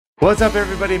What's up,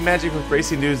 everybody? Magic with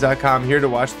RacingNews.com here to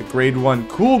watch the Grade 1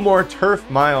 Coolmore Turf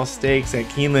Mile Stakes at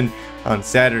Keeneland on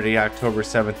Saturday, October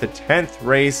 7th. The 10th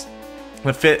race,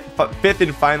 the fifth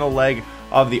and final leg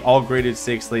of the all-graded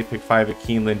stakes late pick 5 at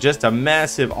Keeneland. Just a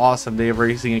massive, awesome day of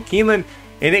racing at Keeneland,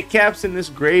 and it caps in this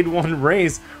Grade 1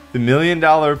 race the $1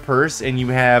 million purse, and you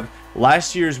have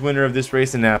last year's winner of this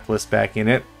race, Annapolis, back in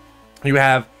it. You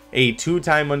have a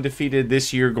two-time undefeated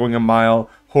this year going a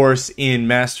mile horse in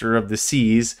Master of the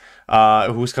Seas,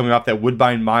 who's coming off that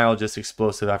Woodbine Mile, just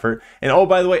explosive effort. And oh,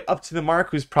 by the way, Up to the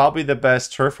Mark, who's probably the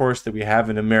best turf horse that we have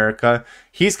in America.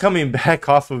 He's coming back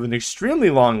off of an extremely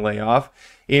long layoff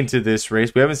into this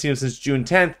race. We haven't seen him since June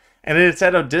 10th, and it's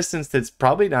at a distance that's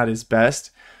probably not his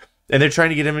best. And they're trying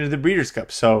to get him into the Breeders'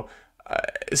 Cup. So,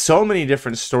 so many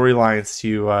different storylines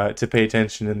to pay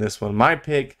attention in this one. My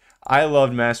pick, I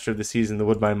loved Master of the Season, the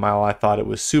Woodbine Mile. I thought it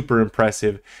was super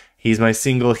impressive. He's my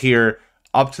single here.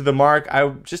 Up to the Mark,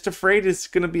 I'm just afraid it's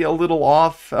going to be a little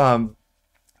off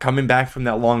coming back from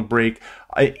that long break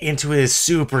into his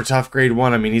super tough Grade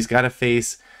 1. I mean, he's got to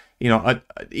face,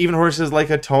 even horses like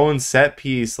a Tone, Set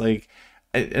Piece, like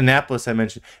Annapolis I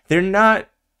mentioned. They're not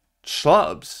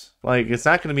schlubs. Like, it's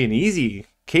not going to be an easy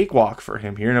cakewalk for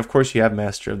him here. And, of course, you have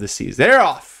Master of the Seas. They're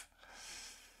off.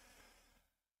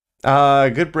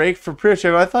 Good break for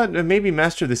Pricho. I thought maybe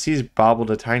Master of the Seas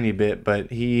bobbled a tiny bit, but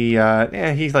he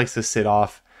likes to sit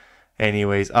off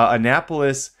anyways.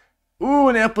 Annapolis,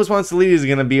 Annapolis wants to lead. He's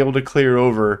going to be able to clear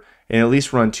over and at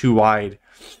least run too wide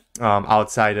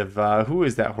outside of, who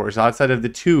is that horse? Outside of the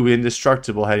 2,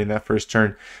 Indestructible, heading that first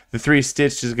turn. The 3,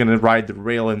 Stitch, is going to ride the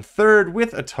rail in third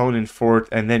with a Tone in fourth,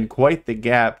 and then quite the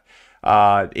gap.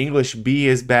 English B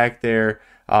is back there.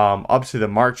 Up to the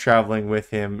Mark traveling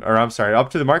with him, or I'm sorry, Up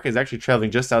to the Mark is actually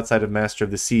traveling just outside of Master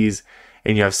of the Seas,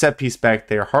 and you have Set Piece back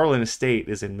there. Harlan Estate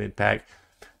is in mid-pack.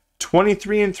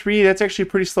 23-3, that's actually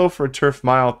pretty slow for a turf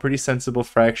mile, pretty sensible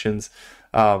fractions.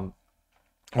 A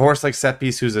horse like Set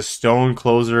Piece, who's a stone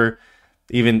closer,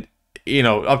 even,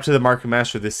 Up to the Mark and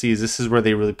Master of the Seas, this is where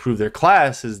they really prove their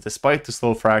class, is despite the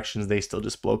slow fractions, they still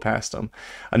just blow past them.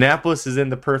 Annapolis is in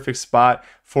the perfect spot,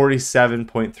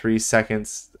 47.3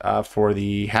 seconds for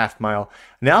the half mile.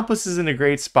 Annapolis is in a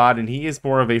great spot, and he is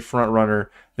more of a front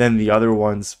runner than the other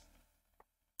ones.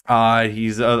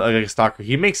 He's a stalker.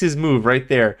 He makes his move right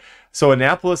there. So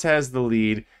Annapolis has the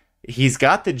lead. He's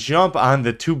got the jump on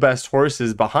the 2 best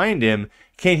horses behind him.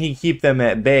 Can he keep them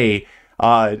at bay?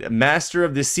 Master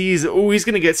of the Seas, he's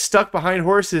going to get stuck behind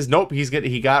horses. Nope,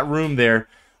 he got room there.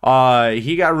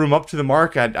 He got room Up to the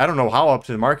Mark. I don't know how Up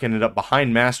to the Mark ended up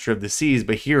behind Master of the Seas,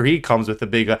 but here he comes with a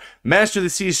big Master of the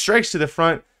Seas strikes to the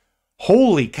front.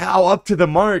 Holy cow, Up to the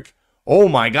Mark. Oh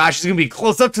my gosh, he's going to be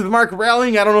close. Up to the Mark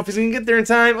rallying. I don't know if he's going to get there in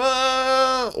time.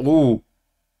 Ooh.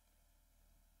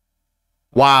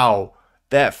 Wow,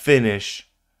 that finish.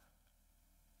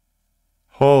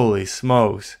 Holy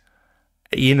smokes.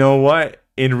 You know what?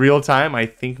 In real time, I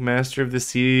think Master of the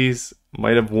Seas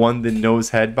might have won the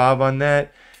nose head bob on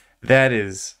that. That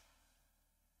is...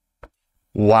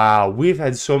 Wow. We've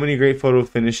had so many great photo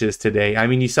finishes today. I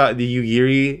mean, you saw the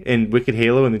Ugiri and Wicked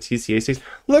Halo in the TCA stakes.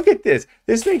 Look at this.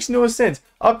 This makes no sense.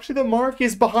 Up to the Mark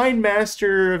is behind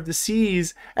Master of the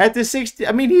Seas at the 60.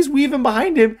 I mean, he's weaving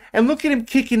behind him, and look at him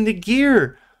kicking the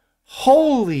gear.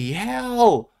 Holy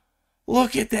hell.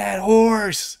 Look at that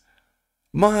horse.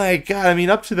 My God, I mean,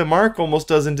 Up to the Mark almost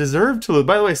doesn't deserve to lose.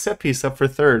 By the way, Set Piece up for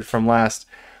third from last.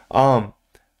 Up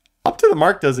to the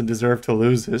Mark doesn't deserve to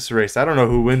lose this race. I don't know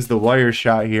who wins the wire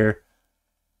shot here.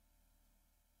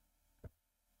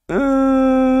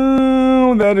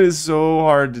 Oh, that is so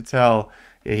hard to tell.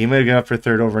 Yeah, he might have gone up for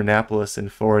third over Annapolis in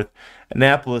fourth.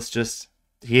 Annapolis just,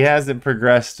 he hasn't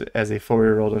progressed as a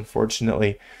 4-year-old,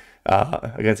 unfortunately,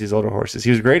 against these older horses.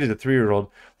 He was great as a 3-year-old.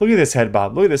 Look at this head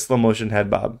bob. Look at this slow motion head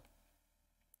bob.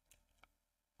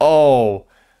 Oh,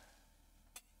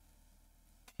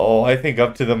 I think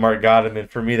Up to the Mark got him, and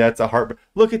for me, that's a heart.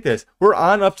 Look at this. We're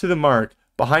on Up to the Mark,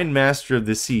 behind Master of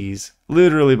the Seas,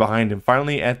 literally behind him.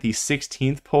 Finally, at the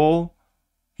 16th pole,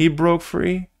 he broke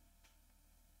free.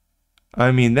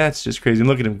 I mean, that's just crazy. And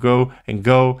look at him go and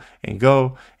go and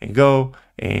go and go,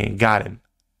 and got him.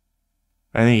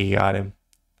 I think he got him.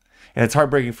 And it's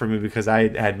heartbreaking for me because I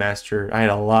had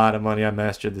a lot of money on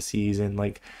Master of the Seas, and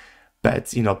like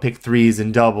bets, pick 3s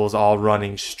and doubles all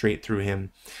running straight through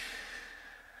him.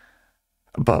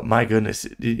 But my goodness,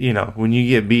 when you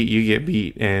get beat, you get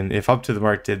beat. And if Up to the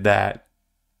Mark did that,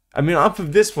 I mean, off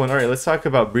of this one, all right, let's talk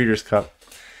about Breeders' Cup.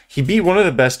 He beat one of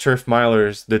the best turf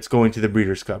milers that's going to the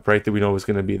Breeders' Cup, right, that we know was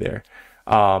going to be there.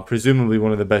 Presumably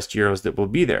one of the best Euros that will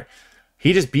be there.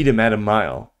 He just beat him at a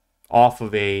mile off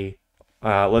of a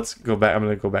Let's go back. I'm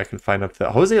going to go back and find up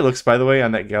that. Jose looks, by the way,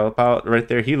 on that gallop out right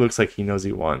there. He looks like he knows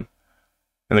he won.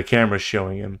 And the camera's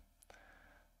showing him.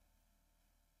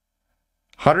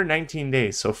 119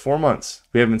 days, so 4 months.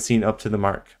 We haven't seen up to the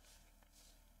mark.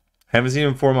 Haven't seen him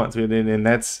in 4 months. And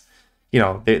that's, you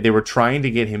know, they were trying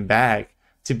to get him back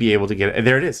to be able to get it. And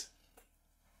there it is.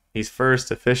 He's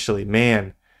first officially.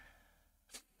 Man,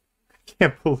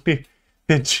 can't believe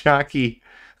the jockey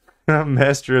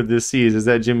master of the seas. Is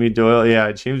that Jimmy Doyle?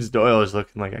 Yeah, James Doyle is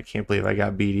looking like, I can't believe I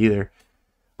got beat either.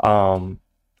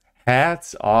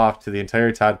 Hats off to the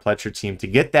entire Todd Pletcher team to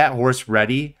get that horse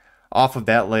ready off of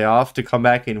that layoff to come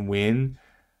back and win.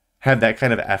 Have that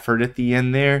kind of effort at the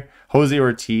end there. Jose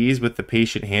Ortiz with the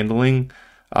patient handling.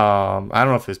 I don't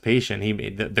know if it was patient. He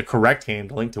made the correct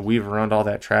handling to weave around all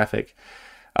that traffic.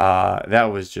 That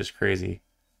was just crazy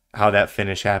how that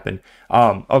finish happened.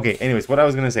 Okay, anyways, what I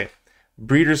was going to say.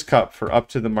 Breeders' Cup for up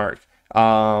to the mark. You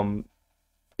got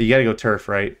to go turf,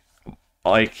 right?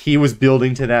 Like, he was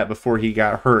building to that before he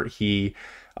got hurt. He,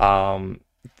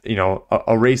 you know,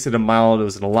 a race at a mile, it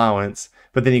was an allowance.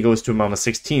 But then he goes to a mile on the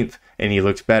 16th, and he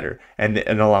looks better, and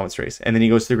an allowance race. And then he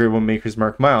goes to the Grade 1 Maker's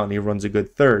Mark Mile, and he runs a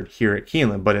good third here at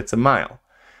Keeneland, but it's a mile.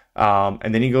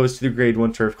 And then he goes to the Grade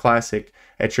 1 Turf Classic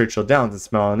at Churchill Downs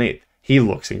and mile and 8th. He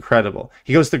looks incredible.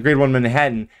 He goes to the Grade 1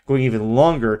 Manhattan, going even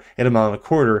longer at a mile and a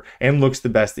quarter, and looks the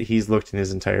best that he's looked in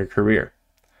his entire career.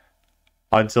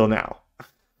 Until now.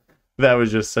 That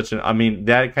was just such an, I mean,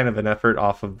 that kind of an effort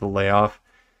off of the layoff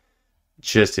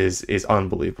just is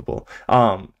unbelievable.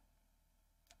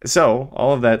 So,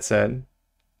 all of that said,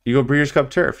 you go Breeders'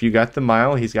 Cup Turf. You got the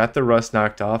mile. He's got the rust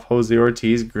knocked off. Jose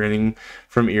Ortiz grinning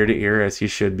from ear to ear as he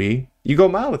should be. You go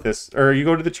mile with this, or you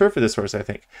go to the turf with this horse, I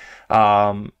think.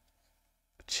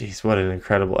 Jeez, what an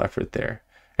incredible effort there.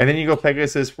 And then you go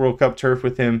Pegasus World Cup Turf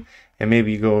with him, and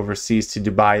maybe you go overseas to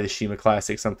Dubai, the Shima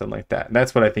Classic, something like that.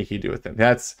 That's what I think you do with him.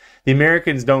 That's, the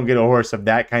Americans don't get a horse of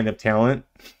that kind of talent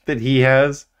that he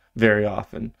has very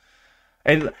often.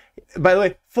 And by the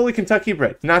way, fully Kentucky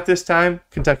bred. Not this time,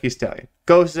 Kentucky Stallion.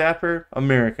 Go Zapper,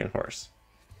 American horse.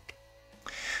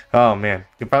 Oh man,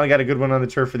 you finally got a good one on the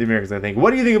turf for the Americans, I think.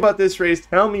 What do you think about this race?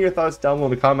 Tell me your thoughts down below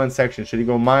in the comment section. Should he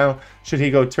go mile? Should he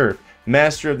go turf?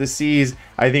 Master of the Seas,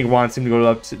 I think, wants him to go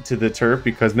up to the turf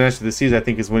because Master of the Seas, I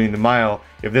think, is winning the mile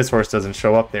if this horse doesn't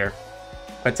show up there.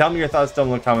 But tell me your thoughts down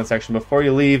below in the comment section. Before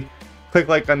you leave, click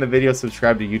like on the video,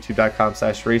 subscribe to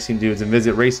youtube.com/racingdudes, and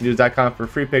visit racingdudes.com for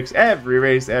free picks every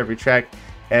race, every track,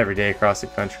 every day across the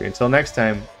country. Until next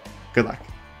time, good luck.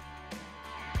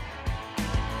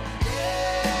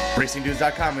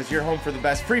 RacingDudes.com is your home for the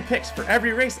best free picks for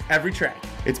every race, every track.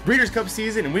 It's Breeders' Cup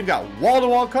season, and we've got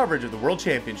wall-to-wall coverage of the World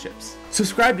Championships.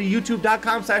 Subscribe to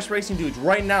youtube.com/racingdudes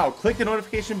right now. Click the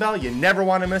notification bell. You never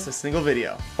want to miss a single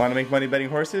video. Want to make money betting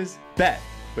horses? Bet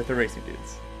with the Racing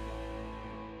Dudes.